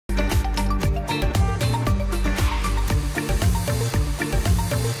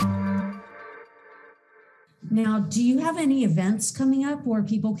Now, do you have any events coming up where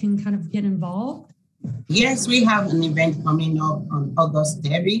people can kind of get involved? Yes, we have an event coming up on August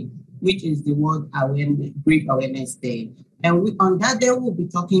 30, which is the World Grief Awareness Day. And on that day, we'll be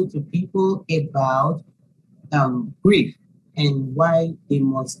talking to people about grief and why they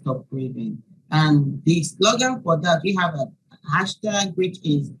must stop grieving. And the slogan for that, we have a hashtag, which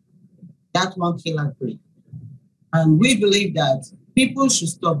is "That Won't Kill Our Grief." And we believe that people should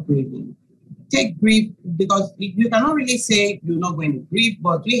stop grieving. Take grief, because you cannot really say you're not going to grieve,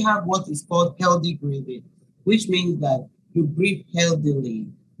 but we have what is called healthy grieving, which means that you grieve healthily.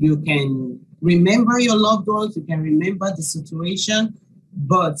 You can remember your loved ones, you can remember the situation,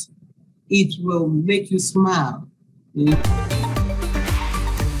 but it will make you smile.